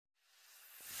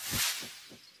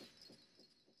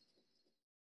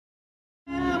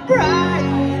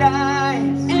bright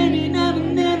eyes. Every now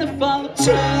and then I fall apart.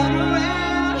 Turn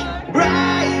around,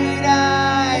 bright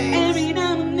eyes. Every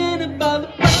now and then I fall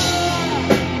apart.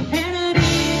 And I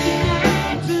need you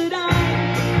now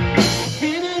tonight.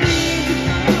 And I need you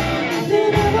more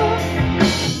than ever.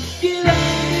 You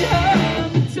love me all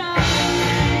the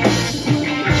time.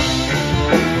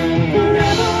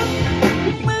 Forever.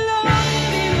 My love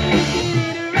is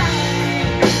getting it right.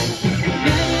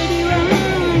 Never be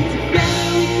wrong. Together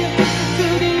with you to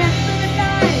the end of the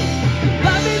night.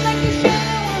 Love is like a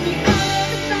shadow on me all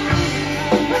the time.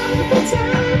 All the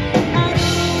time. I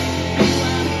don't know what you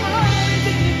are. I'm always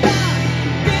thinking about.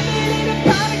 Living in a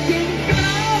party, getting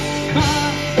close.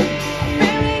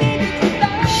 Buried in the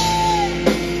light.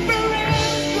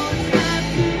 Forever's gonna stop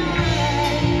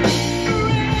tonight.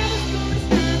 Forever's gonna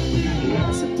stop tonight.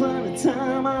 Once upon a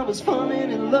time I was falling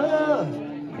in love.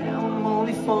 Now I'm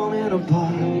only falling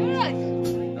apart.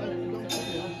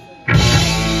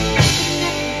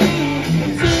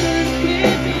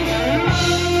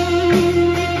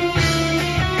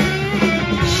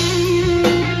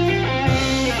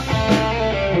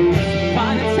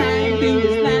 By the time we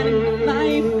was landing in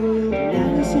life, now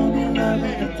there's only love in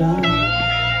the dark.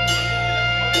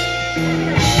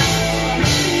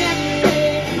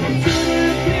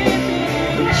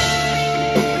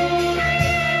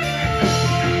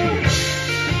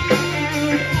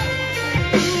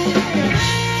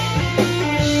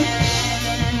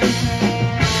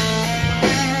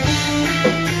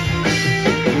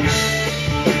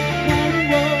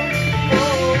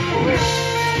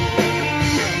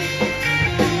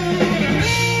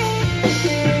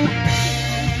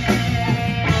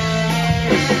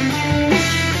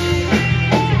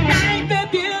 The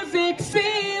music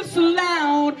seems so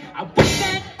loud. I wish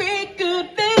that we could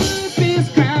lose this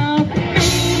crowd.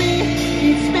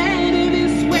 Maybe it's better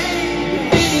this way.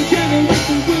 Then each other what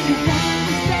we just want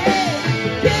to say.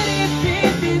 Could it be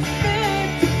this thing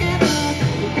together?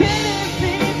 Could it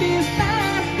be this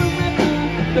last forever?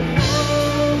 The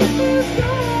fire is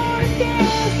gonna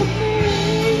dance for me.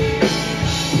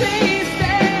 Please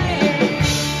stay.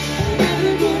 I'm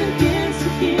never gonna dance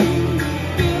again.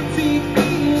 Guilty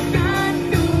feels got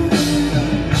no love.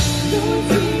 No,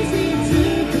 it's easy to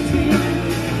pretend.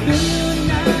 No,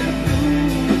 not a fool.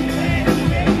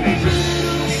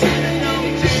 Should've known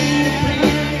better.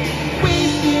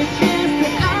 Wasted a chance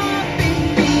that I've been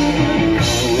given.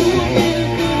 Who never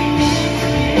gonna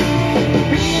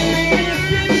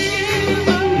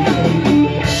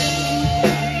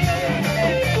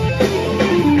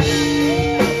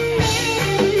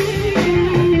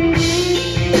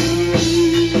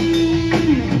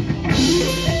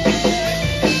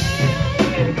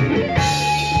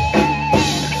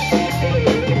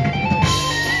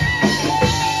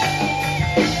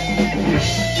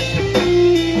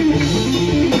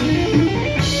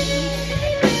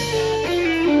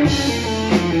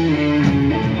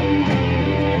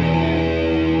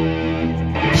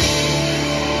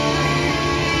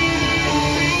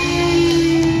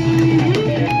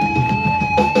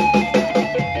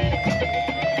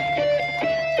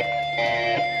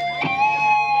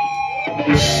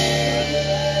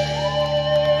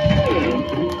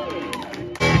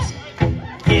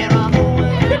yeah,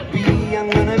 I'm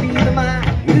gonna be the man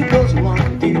who goes along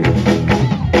with you.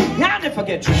 And if I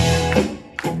get drunk,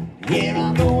 yeah,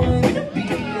 I'm gonna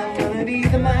be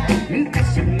the man who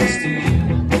gets used to you.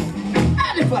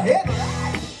 And if I ever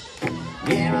lie,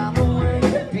 yeah, I'm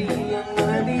gonna be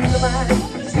the man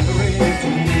who's separated to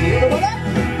you. What up?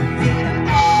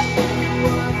 Yeah, all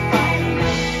one fight,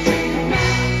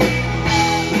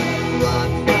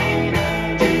 one fight,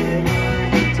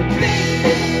 to be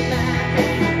the man.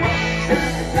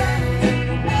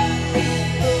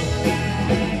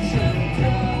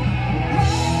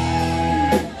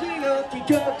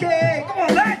 Okay, come on,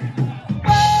 lad.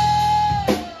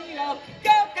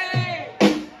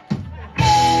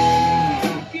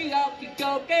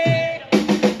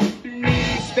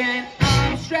 Knees bent,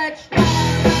 arms stretched.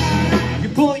 You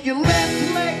put your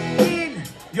left leg in,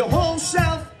 your whole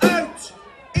self out.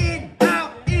 In,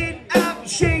 out, you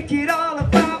shake it all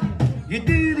about. You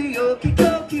do the okey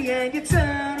dokey and you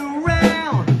turn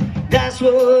around. That's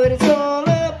what it's all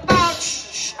about.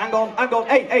 Shh, hang on,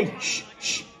 hey, shh.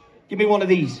 Give me one of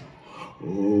these. Oh,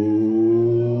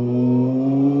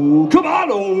 come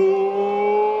on, oh.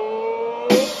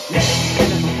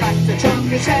 Back to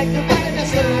jump, you shake the body in the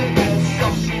circus.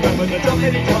 Drop, with the drum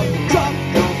in the drum. Drop.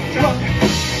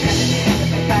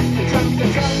 Back to jump, the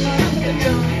drum in the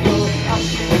jungle. Up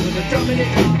with the drum in the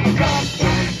drum. Drop.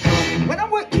 When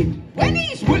I'm working, when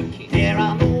he's working, there I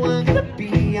know I'm gonna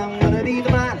be the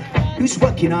man who's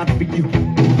working hard for you.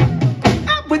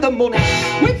 with the money,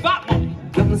 with that money.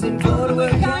 Comes in for the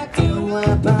work I do,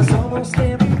 I pass almost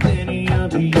every penny on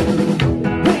to you.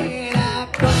 When I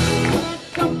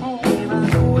come home, and I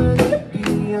know where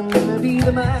I'm gonna be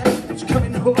the man who's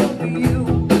coming home to you.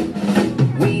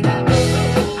 When I go,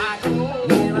 and I know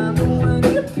where I'm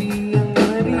gonna be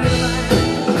the man.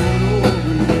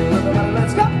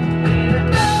 Let's go.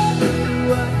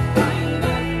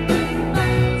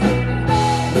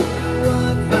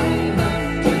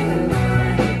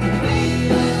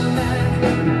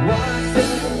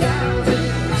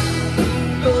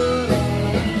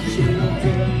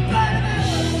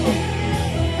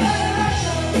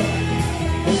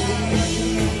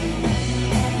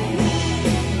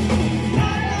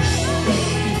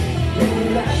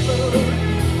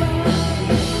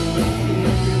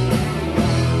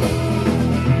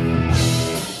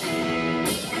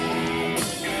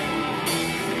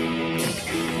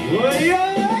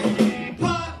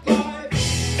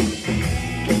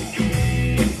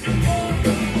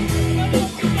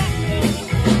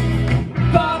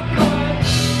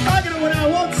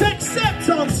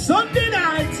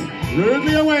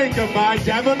 Rudely awakened by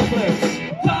Devon CLIFFS.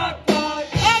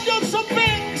 I've done some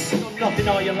things. Done nothing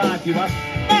all your life, you have.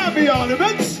 Army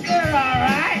ornaments. You're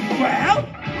alright. Well,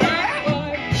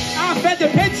 I fed the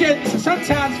pigeons,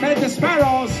 sometimes fed the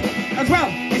sparrows. As well,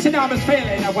 it's an enormous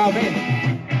feeling of well-being.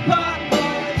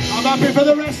 I'm happy for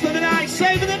the rest of the night,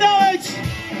 saving the knowledge.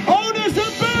 Owners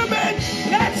of Boomin,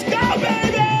 let's go,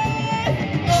 baby!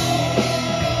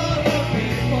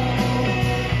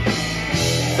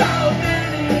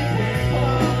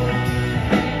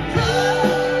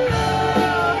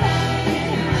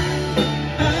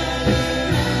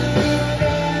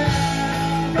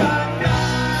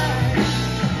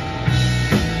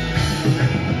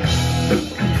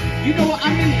 You know what?